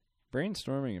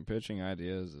Brainstorming and pitching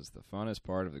ideas is the funnest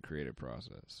part of the creative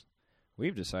process.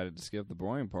 We've decided to skip the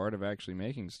boring part of actually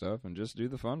making stuff and just do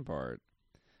the fun part.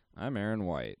 I'm Aaron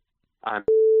White. I'm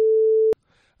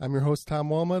your host, Tom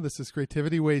Walma. This is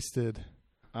Creativity Wasted.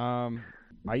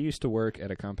 I used to work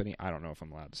at a company. I don't know if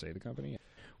I'm allowed to say the company.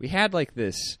 We had like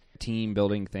this team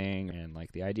building thing, and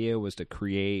like the idea was to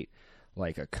create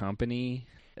like a company,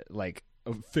 like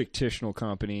a fictional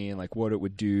company, and like what it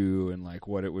would do and like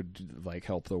what it would like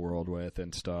help the world with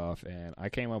and stuff. And I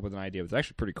came up with an idea. It was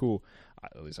actually pretty cool,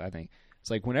 at least I think.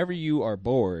 It's like whenever you are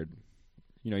bored,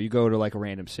 you know, you go to like a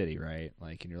random city, right?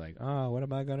 Like, and you're like, oh, what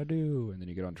am I going to do? And then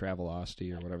you get on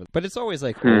Travelocity or whatever. But it's always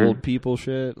like old people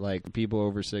shit, like people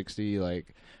over 60,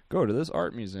 like, go to this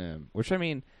art museum. Which, I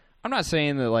mean, I'm not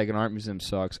saying that like an art museum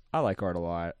sucks. I like art a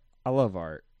lot. I love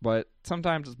art. But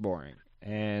sometimes it's boring.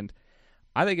 And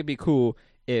I think it'd be cool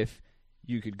if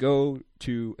you could go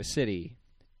to a city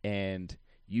and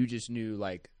you just knew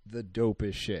like the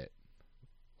dopest shit.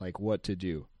 Like what to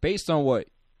do. Based on what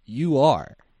you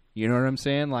are. You know what I'm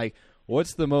saying? Like,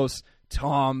 what's the most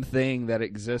Tom thing that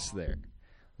exists there?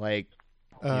 Like,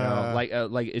 you know,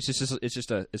 like it's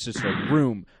just a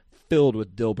room filled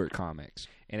with Dilbert comics,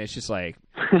 and it's just like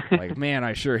man,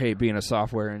 I sure hate being a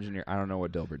software engineer. I don't know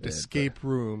what Dilbert did. Escape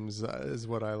rooms is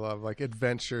what I love, like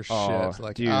adventure shit,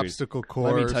 like dude, obstacle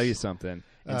course. Let me tell you something.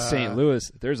 In St.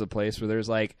 Louis, there's a place where there's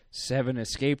like 7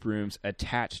 escape rooms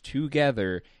attached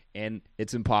together. And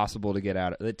it's impossible to get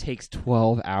out. It takes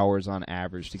 12 hours on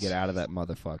average to get out of that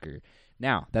motherfucker.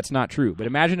 Now, that's not true. But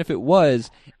imagine if it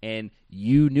was and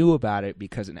you knew about it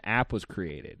because an app was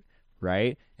created,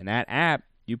 right? And that app,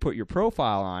 you put your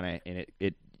profile on it, and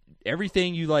it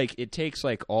everything you like, it takes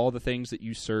like all the things that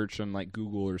you search on like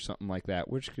Google or something like that,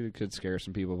 which could scare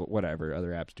some people, but whatever.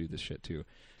 Other apps do this shit too.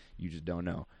 You just don't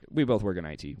know. We both work in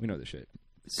IT. We know this shit.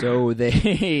 So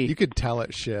you could tell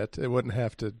it shit. It wouldn't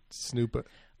have to snoop it.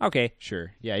 Okay,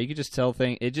 sure. Yeah, you could just tell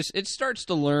things. It starts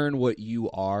to learn what you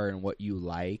are and what you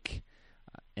like,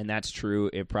 and that's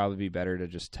true. It'd probably be better to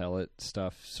just tell it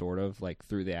stuff sort of like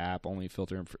through the app, only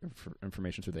filter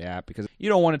information through the app, because you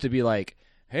don't want it to be like,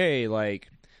 hey,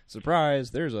 like, surprise,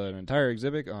 there's an entire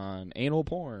exhibit on anal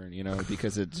porn, you know,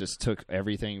 because it just took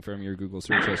everything from your Google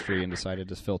search history and decided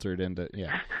to filter it into,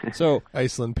 yeah. So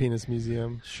Iceland Penis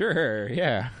Museum. Sure,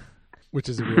 yeah. Which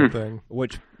is a real thing.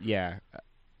 Which, yeah.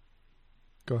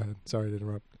 Go ahead. Sorry to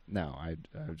interrupt. No, I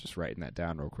was just writing that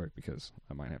down real quick because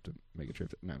I might have to make a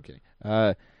trip. No, I'm kidding.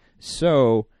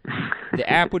 So the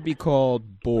app would be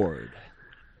called Bored.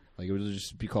 Like it would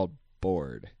just be called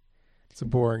Bored. It's a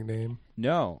boring name.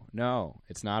 No,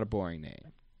 it's not a boring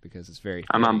name because it's very.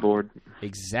 I'm on board.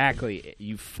 Exactly.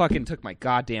 You fucking took my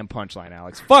goddamn punchline,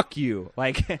 Alex. Fuck you.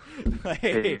 Like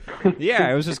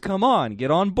yeah, it was just come on, get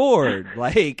on board.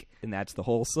 Like, and that's the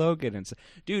whole slogan. And so,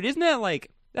 dude, isn't that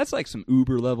like? That's like some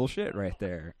Uber level shit right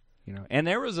there, you know. And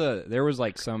there was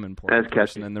like some important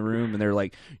person in the room, and they're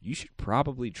like, "You should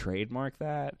probably trademark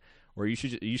that, or you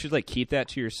should like keep that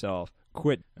to yourself.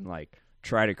 Quit and like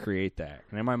try to create that."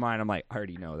 And in my mind, I'm like, I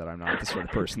already know that I'm not the sort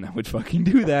of person that would fucking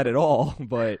do that at all.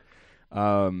 But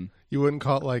you wouldn't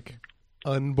call it like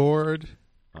unbored,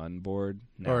 no,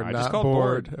 or I not just call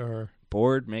bored, or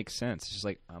bored makes sense. It's just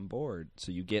like I'm bored,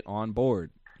 so you get on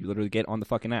board. You literally get on the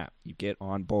fucking app. You get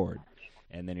on board.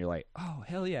 And then you're like, oh,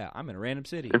 hell yeah, I'm in a random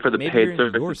city. And for the Maybe paid you're in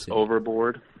your service, city.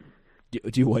 overboard.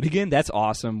 Do what again? That's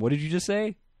awesome. What did you just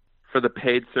say? For the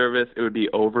paid service, it would be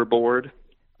overboard.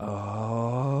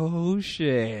 Oh,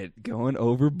 shit. Going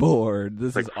overboard.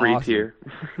 This like is free awesome. tier.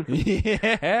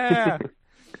 Yeah.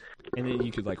 And then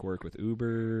you could, like, work with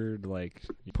Uber. Like,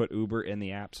 you put Uber in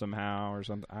the app somehow or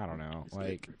something. I don't know.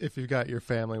 Like, if you got your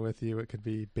family with you, it could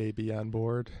be baby on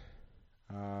board.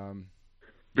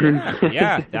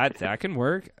 Yeah, that can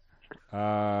work.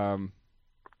 I'm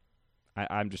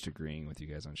just agreeing with you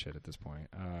guys on shit at this point.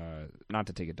 Not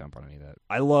to take a dump on any of that.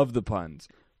 I love the puns,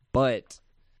 but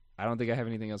I don't think I have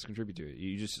anything else to contribute to it.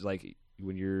 You just, like,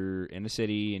 when you're in a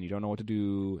city and you don't know what to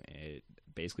do, it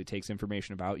basically takes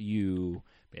information about you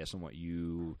based on what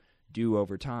you do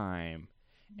over time,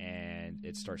 and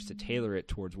it starts to tailor it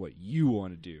towards what you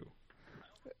want to do.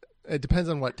 It depends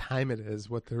on what time it is,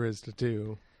 what there is to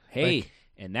do. Hey,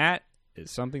 and that is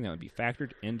something that would be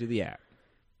factored into the app.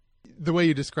 The way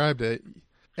you described it,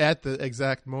 at the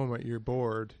exact moment you're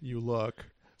bored, you look.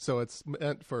 So it's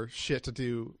meant for shit to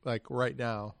do, like, right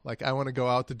now. Like, I want to go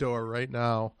out the door right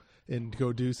now and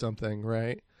go do something,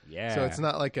 right? Yeah. So it's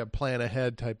not like a plan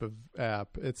ahead type of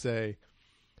app. It's a,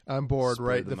 I'm bored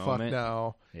right the fuck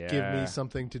now. Yeah. Give me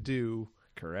something to do.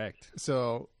 Correct.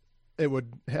 So it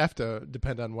would have to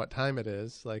depend on what time it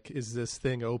is. Like, is this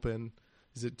thing open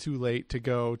Is it too late to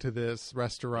go to this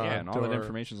restaurant? Yeah, and all that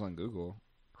information's on Google.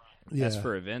 Yeah. As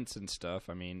for events and stuff,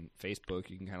 I mean, Facebook,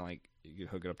 you can kind of like you can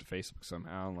hook it up to Facebook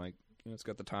somehow, and like it's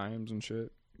got the times and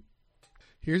shit.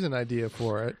 Here's an idea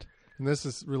for it, and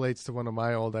this relates to one of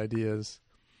my old ideas.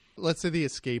 Let's say the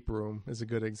escape room is a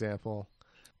good example.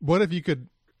 What if you could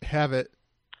have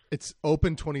it's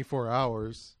open 24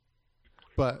 hours,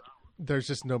 but there's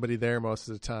just nobody there most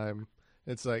of the time.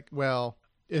 It's like, well,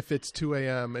 if it's 2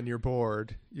 a.m. and you're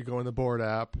bored, you go in the board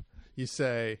app, you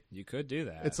say... You could do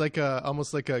that. It's like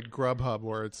almost like a Grubhub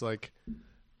where it's like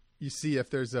you see if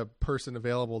there's a person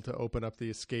available to open up the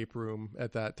escape room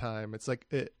at that time. It's like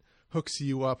it hooks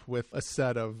you up with a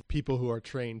set of people who are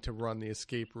trained to run the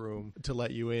escape room to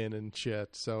let you in and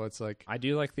shit. So it's like... I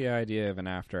do like the idea of an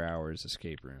after-hours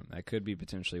escape room. That could be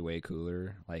potentially way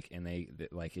cooler. Like, and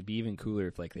it'd be even cooler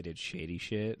if like they did shady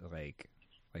shit, like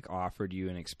offered you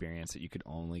an experience that you could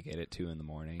only get at 2 a.m.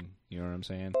 You know what I'm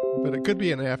saying? But it could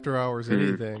be an after-hours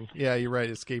anything. Yeah, you're right.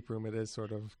 Escape room. It is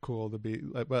sort of cool to be,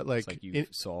 but like, it's like you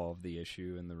solve the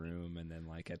issue in the room, and then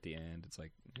like at the end, it's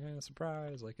like, yeah,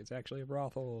 surprise! Like it's actually a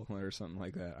brothel or something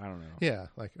like that. I don't know. Yeah,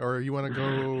 like, or you want to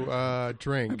go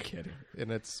drink. I'm kidding.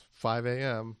 And it's 5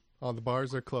 a.m. All the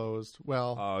bars are closed.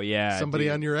 Well, oh yeah, somebody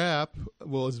on your app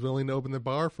is willing to open the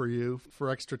bar for you for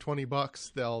extra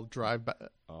 $20. They'll drive back.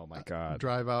 Oh my god!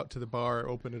 Drive out to the bar,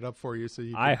 open it up for you, so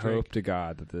you. Can I drink. hope to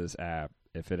God that this app,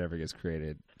 if it ever gets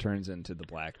created, turns into the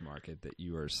black market that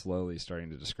you are slowly starting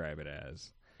to describe it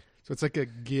as. So it's like a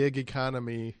gig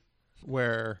economy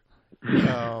where.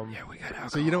 Yeah, we got alcohol.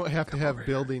 So you don't have to have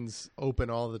buildings open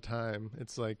all the time.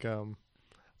 It's like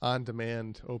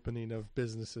on-demand opening of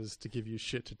businesses to give you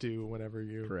shit to do whenever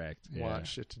you want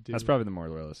shit to do. That's probably the more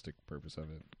realistic purpose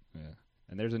of it. Yeah,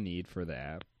 and there's a need for the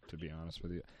app, to be honest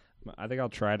with you. I think I'll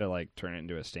try to like turn it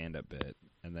into a stand-up bit,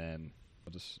 and then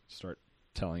I'll just start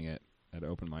telling it at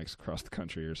open mics across the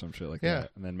country or some shit like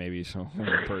that. And then maybe some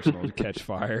personal to catch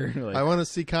fire. Like, I want to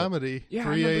see comedy.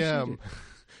 3 a.m.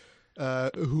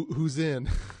 Who's in?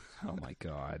 Oh my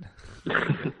god.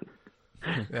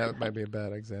 That might be a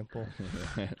bad example.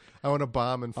 I want to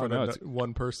bomb in front of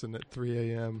one person at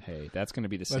 3 a.m. Hey, that's going to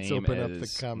be the Let's same open as up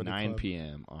the comedy 9 club.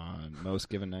 p.m. on most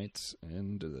given nights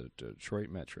in the Detroit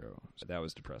Metro. So that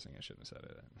was depressing. I shouldn't have said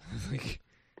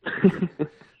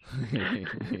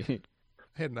it.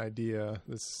 I had an idea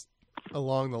this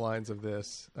along the lines of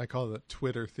this. I call it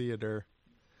Twitter theater.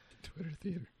 Twitter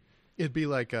theater. It'd be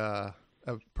like a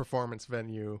performance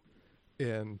venue,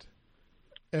 and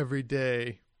every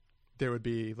day there would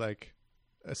be like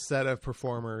a set of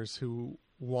performers who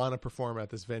want to perform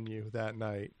at this venue that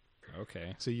night.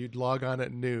 Okay. So you'd log on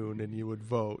at noon and you would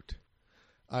vote.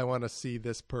 I want to see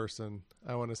this person.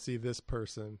 I want to see this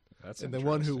person. That's and the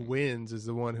one who wins is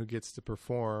the one who gets to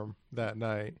perform that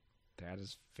night. That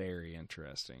is very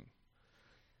interesting.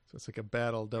 So it's like a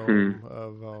battle dome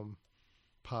of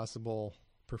possible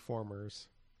performers.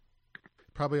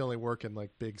 Probably only work in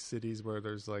like big cities where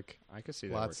there's like I could see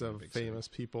that lots of famous cities.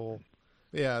 people.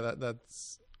 Yeah,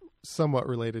 that's somewhat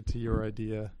related to your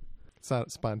idea. It's not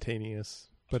spontaneous,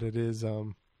 but it is.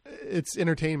 It's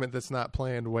entertainment that's not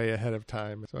planned way ahead of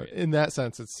time. So in that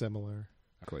sense, it's similar.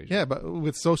 Equation. Yeah, but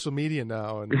with social media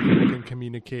now, and people can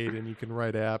communicate, and you can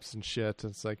write apps and shit.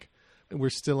 It's like we're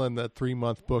still in the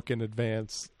 3-month book in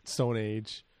advance Stone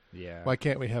Age. Yeah. Why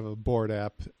can't we have a board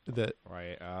app that?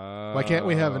 Right. Why can't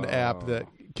we have an app that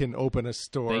can open a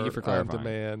store Thank you for on clarifying.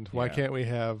 demand? Why can't we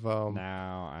have?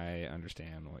 Now I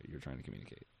understand what you're trying to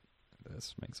communicate.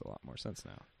 This makes a lot more sense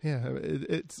now. Yeah,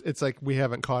 it's like we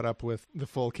haven't caught up with the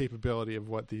full capability of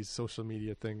what these social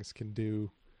media things can do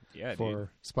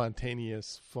for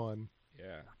spontaneous fun.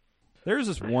 Yeah. There's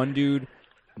this one dude,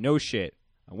 no shit.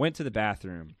 I went to the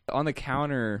bathroom. On the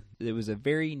counter, it was a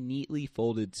very neatly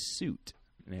folded suit.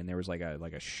 And there was like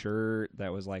a shirt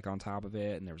that was like on top of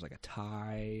it, and there was like a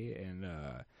tie, and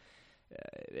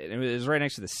it was right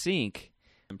next to the sink.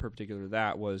 In particular,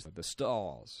 that was the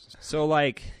stalls. So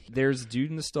like, there's a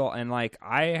dude in the stall, and like,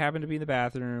 I happened to be in the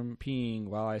bathroom peeing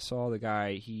while I saw the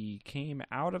guy. He came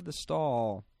out of the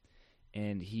stall,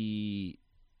 and he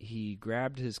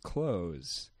grabbed his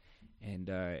clothes, and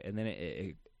then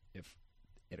it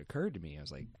occurred to me. I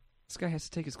was like, this guy has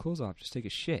to take his clothes off, just take a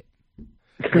shit.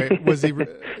 Wait, was he?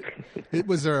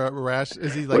 Was there a rash?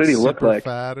 Is he like What did he super look like?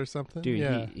 fat or something? Dude,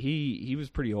 yeah. he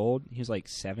was pretty old. He was like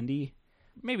 70,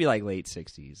 maybe like late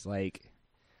 60s. Like,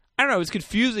 I don't know. It was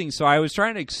confusing. So I was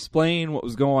trying to explain what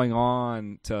was going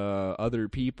on to other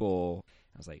people.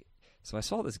 I was like, so I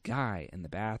saw this guy in the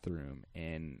bathroom,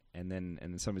 and then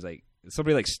somebody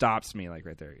stops me like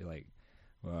right there. You're like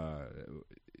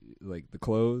the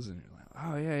clothes, and you're like,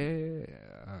 oh yeah.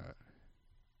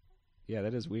 yeah,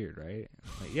 that is weird, right?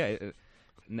 Like, yeah,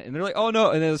 and they're like, oh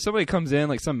no, and then somebody comes in,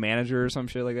 like some manager or some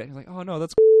shit like that. He's like, oh no,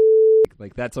 that's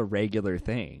like that's a regular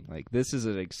thing. Like this is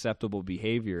an acceptable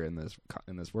behavior in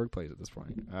this workplace at this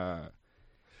point.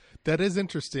 That is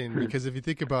interesting because if you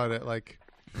think about it, like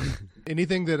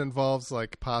anything that involves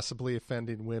like possibly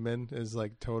offending women is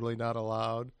like totally not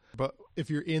allowed. But if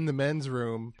you're in the men's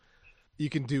room, you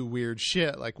can do weird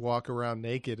shit like walk around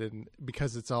naked, and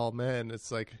because it's all men, it's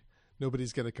like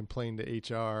nobody's going to complain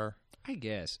to HR. I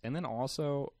guess. And then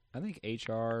also, I think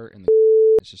HR and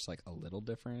is just like a little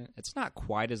different. It's not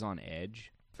quite as on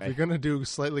edge. If you're going to do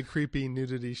slightly creepy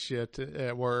nudity shit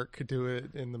at work, do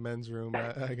it in the men's room,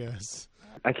 I guess.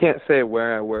 I can't say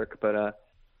where I work, but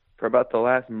for about the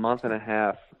last month and a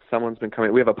half, someone's been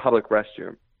coming. We have a public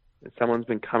restroom, and someone's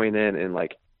been coming in and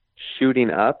like shooting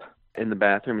up in the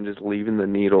bathroom and just leaving the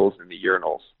needles in the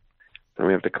urinals. And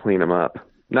we have to clean them up.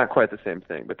 Not quite the same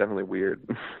thing, but definitely weird.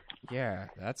 Yeah,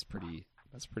 that's pretty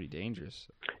dangerous.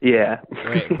 Yeah.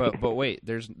 But wait,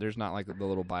 there's not like the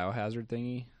little biohazard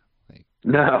thingy. Like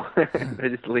no, I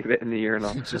just leave it in the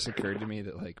urinal. It just occurred to me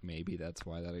that like maybe that's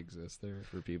why that exists there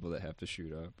for people that have to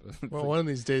shoot up. Well, one of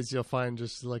these days you'll find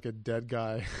just like a dead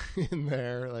guy in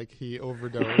there, like he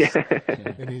overdosed,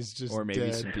 and he's just or maybe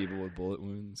dead. some people with bullet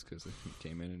wounds because they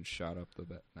came in and shot up the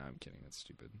bed. No, I'm kidding. That's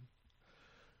stupid.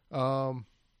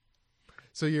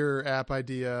 So your app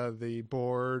idea, the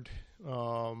board,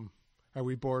 are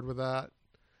we bored with that?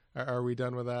 Are we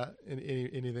done with that?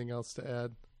 Anything else to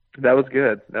add? That was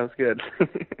good. Yeah,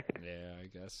 I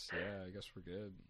guess we're good.